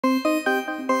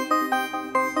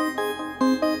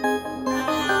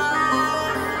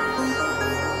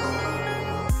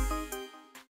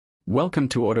Welcome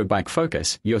to Autobike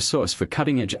Focus, your source for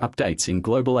cutting-edge updates in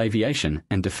global aviation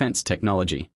and defense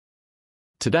technology.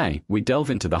 Today, we delve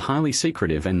into the highly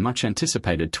secretive and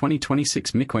much-anticipated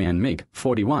 2026 Mikoyan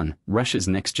MiG-41, Russia's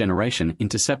next-generation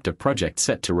interceptor project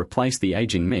set to replace the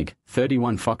aging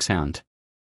MiG-31 Foxhound.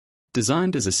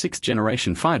 Designed as a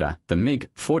sixth-generation fighter, the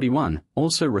MiG-41,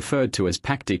 also referred to as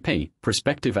PAC-DP,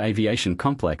 Prospective Aviation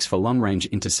Complex for Long-Range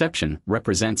Interception,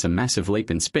 represents a massive leap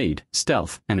in speed,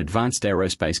 stealth, and advanced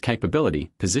aerospace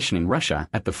capability, positioning Russia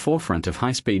at the forefront of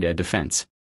high-speed air defense.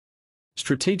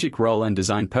 Strategic role and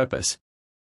design purpose.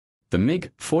 The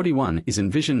MiG-41 is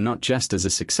envisioned not just as a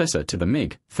successor to the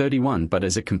MiG-31 but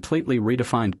as a completely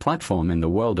redefined platform in the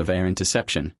world of air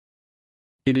interception.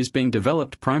 It is being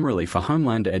developed primarily for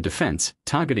homeland air defense,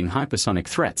 targeting hypersonic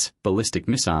threats, ballistic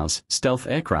missiles, stealth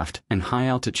aircraft, and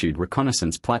high-altitude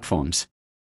reconnaissance platforms.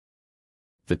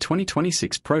 The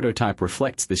 2026 prototype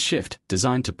reflects this shift,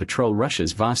 designed to patrol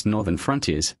Russia's vast northern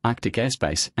frontiers, Arctic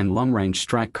airspace, and long-range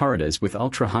strike corridors with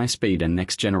ultra-high speed and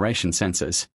next-generation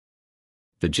sensors.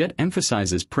 The jet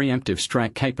emphasizes preemptive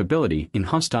strike capability in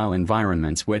hostile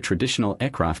environments where traditional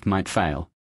aircraft might fail.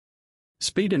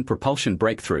 Speed and propulsion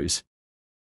breakthroughs.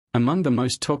 Among the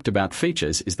most talked-about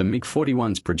features is the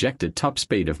MiG-41's projected top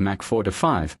speed of Mach 4 to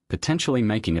 5, potentially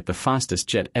making it the fastest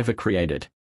jet ever created.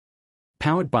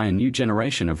 Powered by a new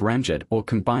generation of ramjet or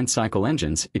combined-cycle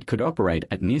engines, it could operate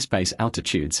at near-space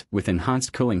altitudes with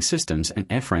enhanced cooling systems and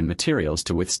airframe materials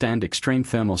to withstand extreme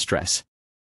thermal stress.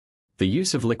 The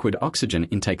use of liquid oxygen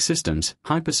intake systems,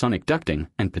 hypersonic ducting,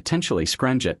 and potentially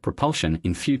scramjet propulsion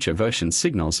in future versions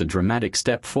signals a dramatic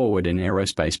step forward in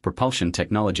aerospace propulsion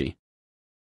technology.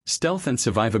 Stealth and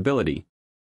survivability.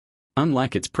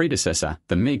 Unlike its predecessor,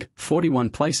 the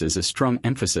MiG-41 places a strong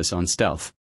emphasis on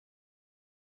stealth.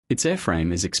 Its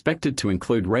airframe is expected to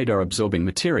include radar-absorbing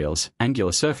materials,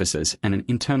 angular surfaces, and an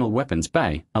internal weapons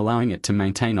bay, allowing it to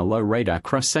maintain a low radar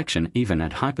cross-section even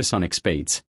at hypersonic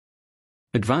speeds.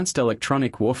 Advanced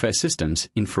electronic warfare systems,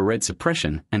 infrared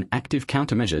suppression, and active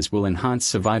countermeasures will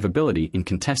enhance survivability in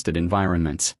contested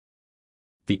environments.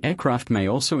 The aircraft may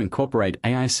also incorporate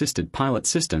AI-assisted pilot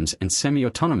systems and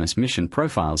semi-autonomous mission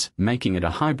profiles, making it a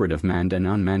hybrid of manned and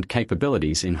unmanned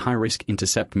capabilities in high-risk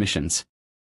intercept missions.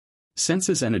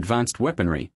 Sensors and advanced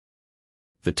weaponry.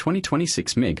 The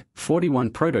 2026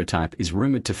 MiG-41 prototype is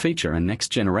rumored to feature a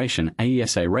next-generation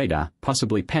AESA radar,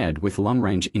 possibly paired with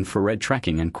long-range infrared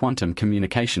tracking and quantum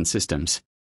communication systems.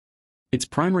 Its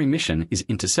primary mission is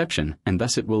interception, and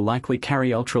thus it will likely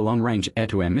carry ultra-long-range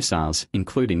air-to-air missiles,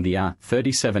 including the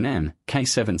R-37M,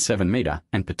 K-77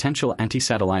 and potential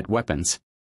anti-satellite weapons.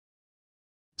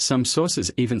 Some sources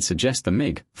even suggest the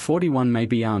MiG-41 may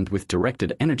be armed with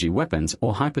directed energy weapons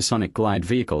or hypersonic glide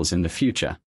vehicles in the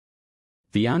future.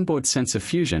 The onboard sensor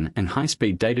fusion and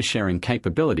high-speed data-sharing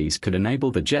capabilities could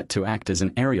enable the jet to act as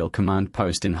an aerial command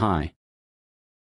post in high